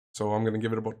So I'm going to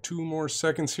give it about 2 more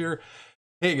seconds here.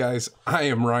 Hey guys, I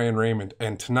am Ryan Raymond,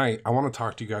 and tonight I want to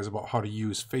talk to you guys about how to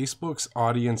use Facebook's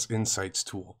Audience Insights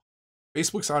tool.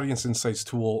 Facebook's Audience Insights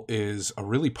tool is a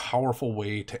really powerful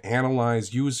way to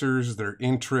analyze users, their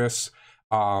interests,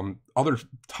 other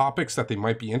topics that they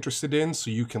might be interested in, so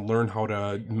you can learn how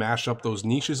to mash up those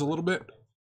niches a little bit.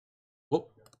 Whoop,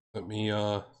 let me,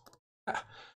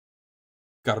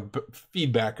 got a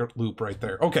feedback loop right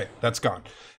there. Okay, that's gone.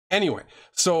 Anyway,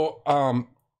 so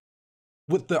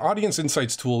with the Audience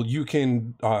Insights tool, you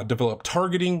can develop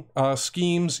targeting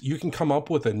schemes. You can come up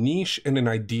with a niche and an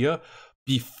idea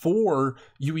before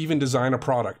you even design a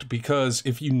product, because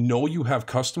if you know you have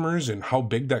customers and how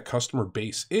big that customer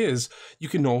base is, you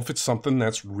can know if it's something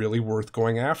that's really worth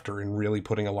going after and really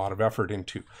putting a lot of effort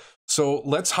into. So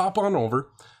let's hop on over.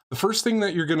 The first thing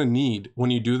that you're going to need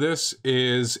when you do this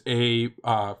is a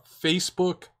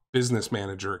Facebook Business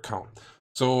Manager account.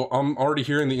 So I'm already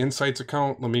here in the Insights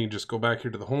account. Let me just go back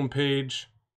here to the home page,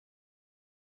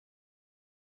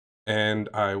 and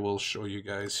I will show you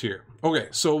guys here. Okay,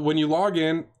 so when you log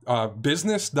in,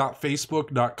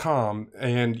 business.facebook.com,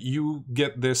 and you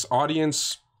get this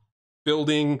audience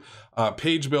building,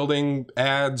 page building,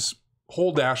 ads,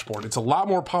 whole dashboard. It's a lot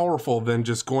more powerful than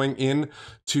just going in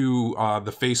to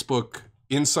the Facebook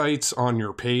Insights on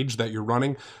your page that you're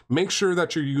running. Make sure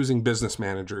that you're using Business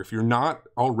Manager. If you're not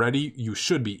already, you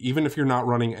should be. Even if you're not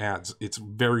running ads, it's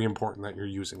very important that you're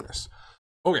using this.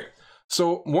 Okay,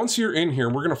 so once you're in here,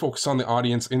 we're going to focus on the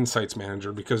Audience Insights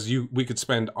Manager, because we could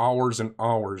spend hours and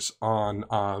hours on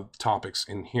topics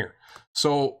in here.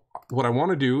 So what I want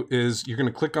to do is you're going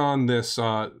to click on this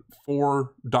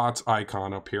 4 dots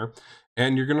icon up here,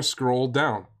 and you're going to scroll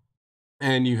down,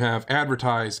 and you have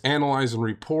advertise, analyze, and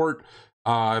report,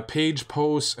 page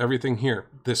posts, everything here.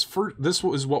 This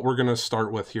is what we're going to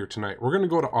start with here tonight. We're going to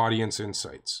go to Audience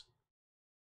Insights,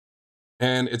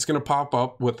 and it's going to pop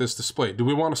up with this display. Do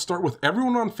we want to start with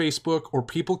everyone on Facebook or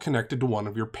people connected to one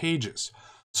of your pages?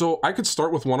 So I could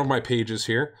start with one of my pages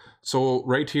here. So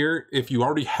right here, if you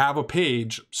already have a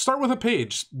page, start with a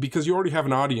page, because you already have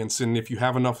an audience, and if you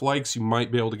have enough likes, you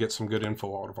might be able to get some good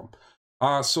info out of them.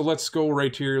 So let's go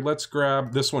right here. Let's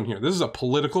grab this one here. This is a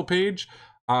political page.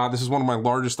 This is one of my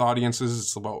largest audiences.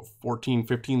 It's about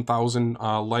 15,000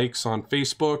 likes on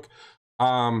Facebook.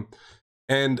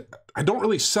 And I don't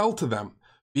really sell to them,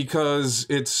 because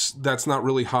that's not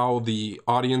really how the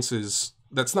audience is.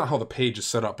 That's not how the page is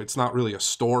set up. It's not really a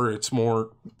store. It's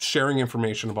more sharing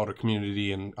information about a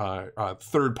community and a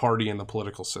third party in the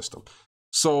political system.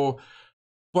 So,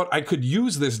 but I could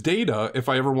use this data if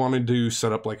I ever wanted to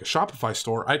set up like a Shopify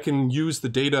store. I can use the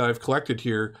data I've collected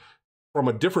here from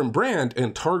a different brand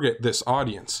and target this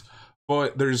audience.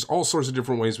 But there's all sorts of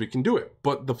different ways we can do it.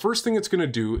 But the first thing it's going to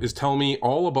do is tell me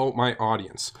all about my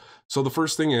audience. So the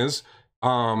first thing is,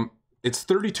 it's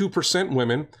 32%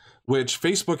 women, which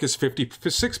Facebook is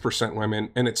 56% women,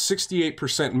 and it's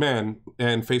 68% men,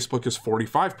 and Facebook is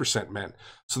 45% men.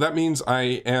 So that means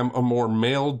I am a more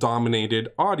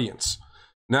male-dominated audience.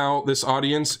 Now, this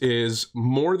audience is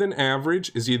more than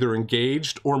average, is either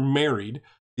engaged or married.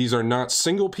 These are not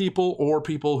single people or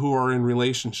people who are in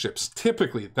relationships.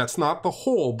 Typically, that's not the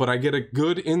whole, but I get a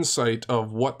good insight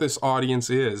of what this audience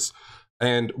is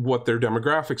and what their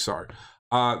demographics are.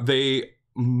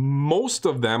 Most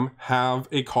of them have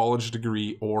a college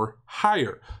degree or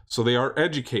higher, so they are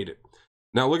educated.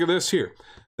 Now look at this here.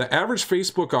 The average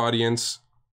Facebook audience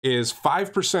is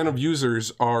 5% of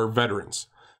users are veterans,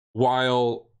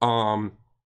 while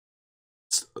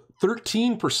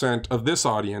 13% of this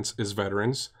audience is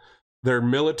veterans. They're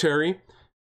military,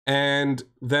 and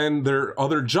then there are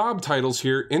other job titles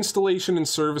here: installation and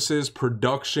services,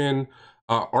 production,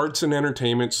 arts and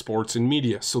entertainment, sports and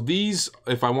media. So these,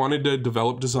 if I wanted to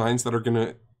develop designs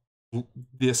that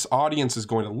this audience is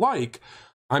going to like,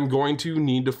 I'm going to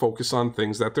need to focus on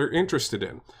things that they're interested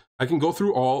in. I can go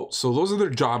through all, so those are their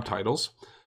job titles.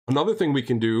 Another thing we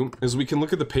can do is we can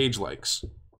look at the page likes.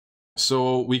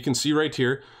 So we can see right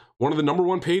here, one of the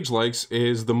 #1 page likes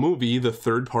is the movie, The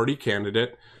Third Party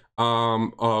Candidate,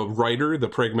 a writer, The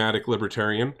Pragmatic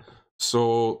Libertarian.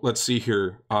 So let's see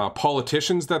here,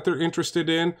 politicians that they're interested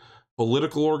in,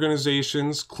 political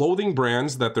organizations, clothing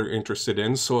brands that they're interested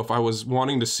in. So if I was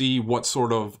wanting to see what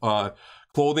sort of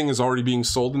clothing is already being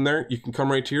sold in there, you can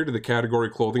come right here to the category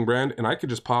clothing brand, and I could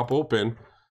just pop open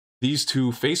these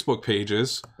 2 Facebook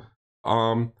pages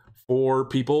for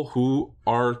people who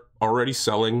are already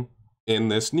selling in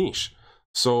this niche.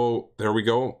 So there we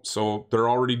go. So they're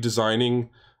already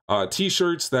designing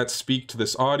t-shirts that speak to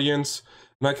this audience.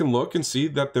 And I can look and see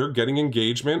that they're getting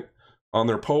engagement on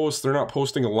their posts. They're not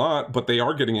posting a lot, but they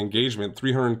are getting engagement,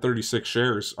 336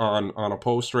 shares on a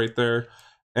post right there.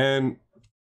 And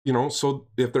you know, so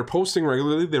if they're posting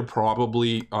regularly, they're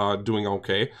probably doing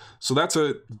okay. So that's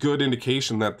a good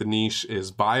indication that the niche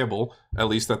is viable, at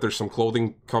least that there's some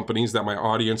clothing companies that my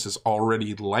audience is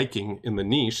already liking in the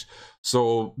niche.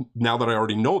 So now that I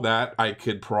already know that, I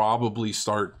could probably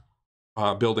start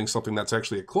building something that's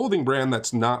actually a clothing brand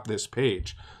that's not this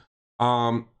page.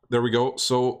 There we go.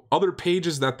 So other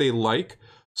pages that they like.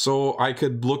 So I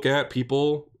could look at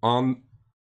people on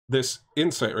this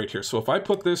insight right here. So if I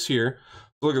put this here,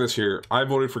 look at this here. I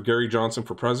voted for Gary Johnson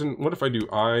for president. What if I do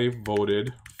I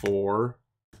voted for,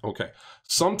 okay.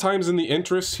 Sometimes in the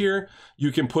interests here,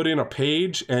 you can put in a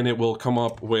page and it will come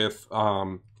up with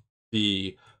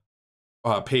the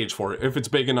page for it if it's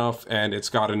big enough and it's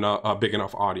got a big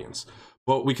enough audience.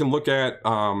 But we can look at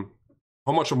how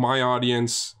much of my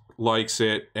audience likes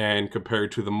it and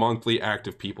compared to the monthly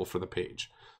active people for the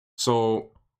page. So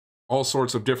all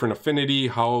sorts of different affinity,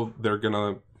 how they're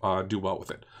gonna do well with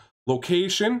it.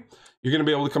 Location, you're going to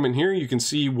be able to come in here. You can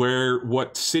see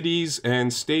what cities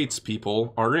and states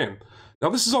people are in. Now,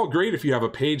 this is all great if you have a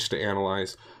page to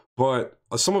analyze, but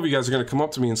some of you guys are going to come up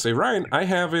to me and say, Ryan, I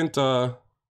haven't,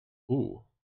 ooh,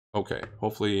 okay,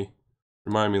 hopefully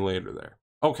remind me later there.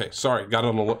 Okay, sorry, got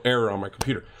a little error on my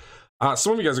computer.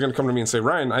 Some of you guys are going to come to me and say,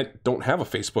 Ryan, I don't have a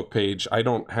Facebook page. I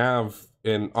don't have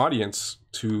an audience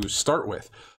to start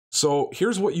with. So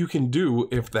here's what you can do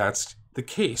if that's the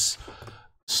case.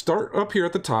 Start up here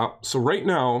at the top. So right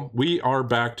now we are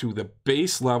back to the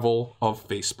base level of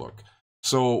Facebook.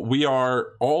 So we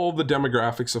are all the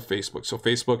demographics of Facebook. So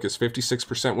Facebook is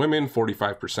 56% women,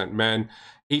 45% men,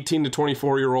 18 to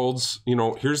 24-year-olds. You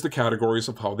know, here's the categories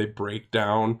of how they break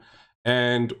down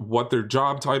and what their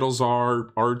job titles are,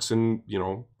 arts, and, you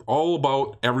know, all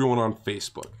about everyone on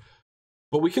Facebook.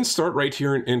 But we can start right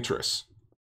here in interests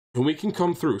and we can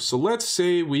come through. So let's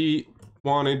say we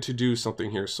wanted to do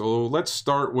something here. So let's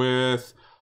start with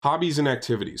hobbies and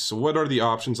activities. So what are the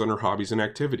options under hobbies and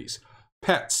activities?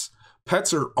 Pets.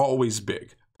 Pets are always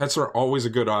big. Pets are always a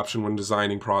good option when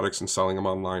designing products and selling them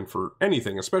online for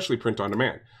anything, especially print on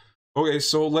demand. Okay,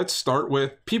 so let's start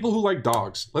with people who like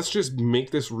dogs. Let's just make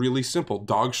this really simple.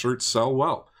 Dog shirts sell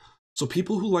well. So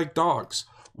people who like dogs.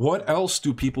 What else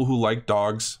do people who like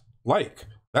dogs like?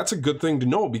 That's a good thing to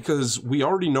know because we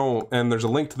already know, and there's a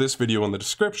link to this video in the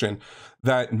description,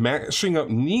 that mashing up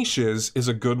niches is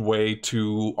a good way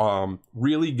to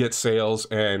really get sales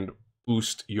and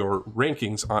boost your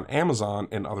rankings on Amazon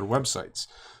and other websites.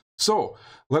 So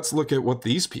let's look at what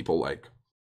these people like.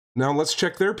 Now let's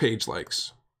check their page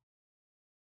likes.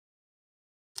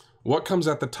 What comes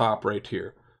at the top right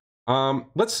here?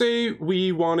 Let's say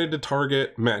we wanted to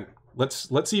target men.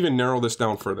 Let's even narrow this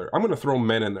down further. I'm going to throw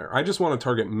men in there. I just want to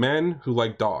target men who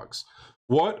like dogs.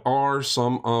 What are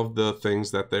some of the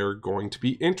things that they're going to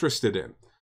be interested in?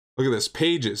 Look at this.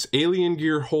 Pages, alien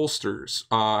gear holsters,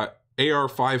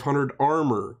 AR-500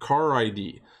 armor, car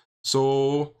ID.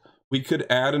 So we could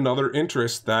add another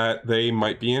interest that they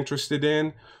might be interested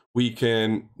in. We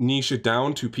can niche it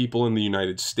down to people in the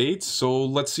United States. So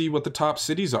let's see what the top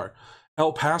cities are.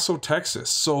 El Paso, Texas.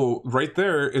 So right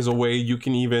there is a way you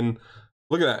can even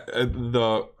look at that.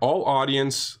 The all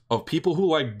audience of people who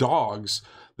like dogs.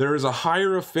 There is a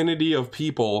higher affinity of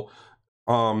people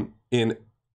in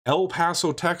El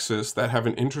Paso, Texas that have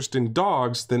an interest in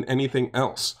dogs than anything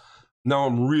else. Now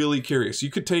I'm really curious. You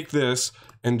could take this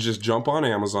and just jump on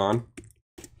Amazon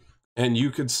and you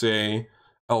could say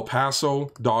El Paso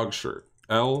dog shirt.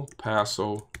 El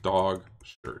Paso dog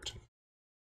shirt.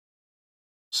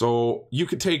 So you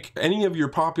could take any of your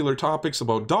popular topics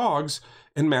about dogs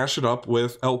and mash it up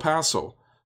with El Paso.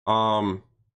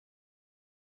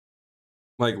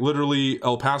 Like literally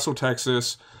El Paso,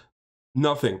 Texas,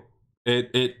 nothing.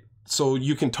 So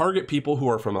you can target people who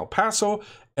are from El Paso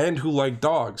and who like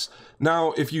dogs.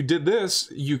 Now, if you did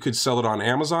this, you could sell it on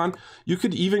Amazon. You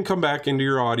could even come back into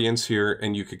your audience here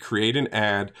and you could create an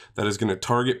ad that is going to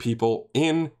target people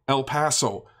in El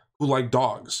Paso who like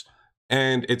dogs.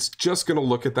 And it's just going to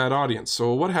look at that audience.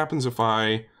 So what happens if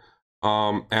I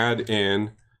add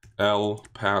in El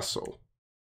Paso?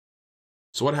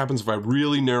 So what happens if I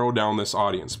really narrow down this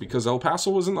audience? Because El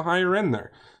Paso was in the higher end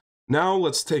there. Now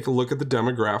let's take a look at the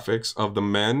demographics of the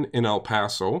men in El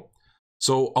Paso.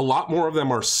 So a lot more of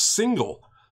them are single.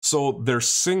 So they're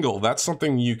single. That's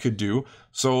something you could do.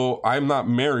 So I'm not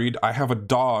married. I have a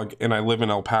dog and I live in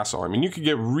El Paso. I mean, you could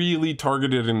get really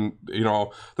targeted and, you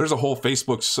know, there's a whole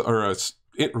Facebook or a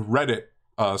Reddit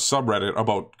subreddit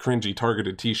about cringy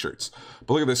targeted t-shirts.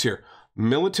 But look at this here.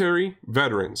 military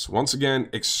veterans. Once again,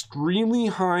 extremely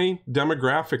high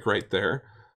demographic right there.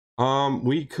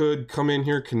 We could come in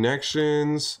here,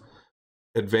 connections,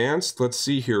 advanced. Let's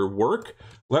see here, work.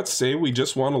 Let's say we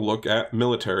just want to look at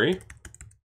military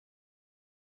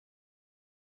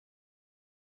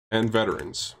and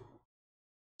veterans.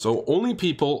 So only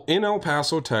people in El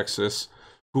Paso, Texas,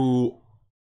 who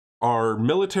are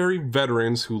military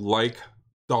veterans who like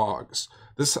dogs.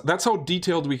 That's how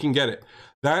detailed we can get it.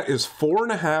 That is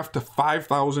 4,500 to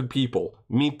 5,000 people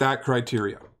meet that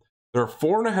criteria. There are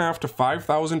 4,500 to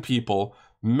 5,000 people,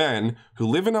 men, who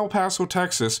live in El Paso,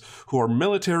 Texas, who are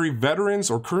military veterans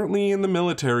or currently in the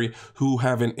military who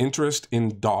have an interest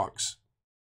in dogs.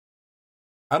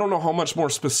 I don't know how much more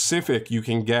specific you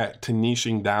can get to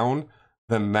niching down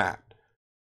than that.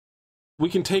 We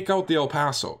can take out the El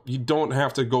Paso. You don't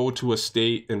have to go to a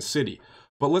state and city.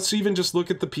 But let's even just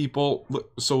look at the people.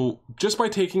 So just by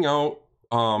taking out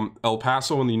El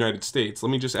Paso in the United States, let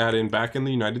me just add in back in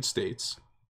the United States.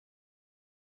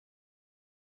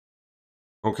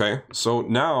 Okay, so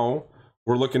now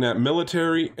we're looking at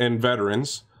military and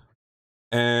veterans,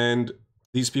 and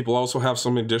these people also have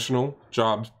some additional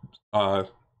job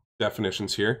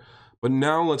definitions here. But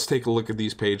now let's take a look at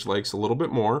these page likes a little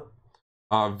bit more.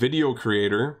 Video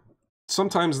creator.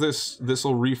 Sometimes this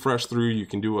will refresh through. You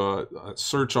can do a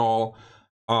search all,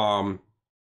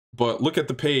 but look at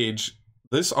the page.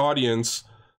 This audience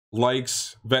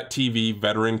likes vet TV,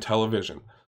 veteran television.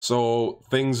 So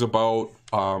things about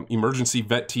emergency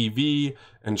vet TV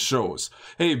and shows.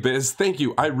 Hey Biz, thank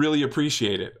you. I really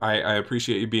appreciate it. I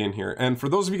appreciate you being here. And for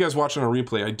those of you guys watching on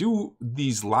replay, I do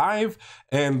these live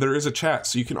and there is a chat.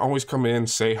 So you can always come in,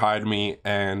 say hi to me,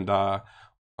 and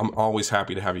I'm always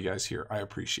happy to have you guys here. I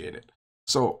appreciate it.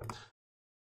 So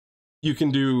you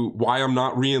can do why I'm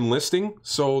not re-enlisting.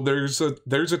 So there's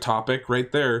a topic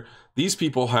right there. These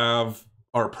people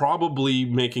are probably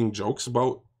making jokes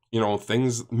about, you know,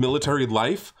 things, military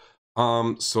life.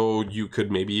 So you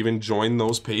could maybe even join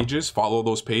those pages, follow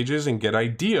those pages, and get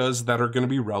ideas that are going to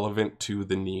be relevant to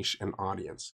the niche and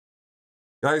audience.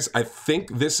 Guys, I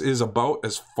think this is about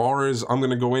as far as I'm going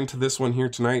to go into this one here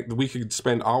tonight. We could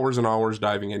spend hours and hours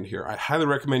diving in here. I highly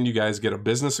recommend you guys get a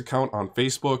business account on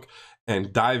Facebook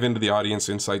and dive into the Audience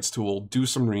Insights tool. Do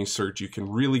some research. You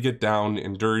can really get down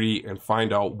and dirty and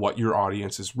find out what your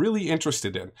audience is really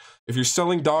interested in. If you're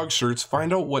selling dog shirts,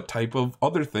 find out what type of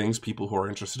other things people who are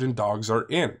interested in dogs are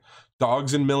in.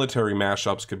 Dogs and military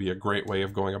mashups could be a great way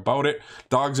of going about it.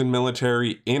 Dogs and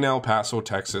military in El Paso,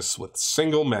 Texas with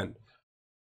single men.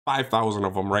 5,000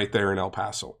 of them right there in El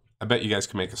Paso. I bet you guys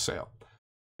can make a sale.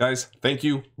 Guys, thank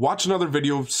you. Watch another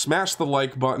video, smash the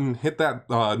like button, hit that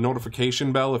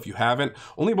notification bell if you haven't.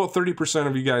 Only about 30%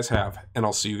 of you guys have, and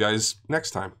I'll see you guys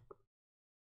next time.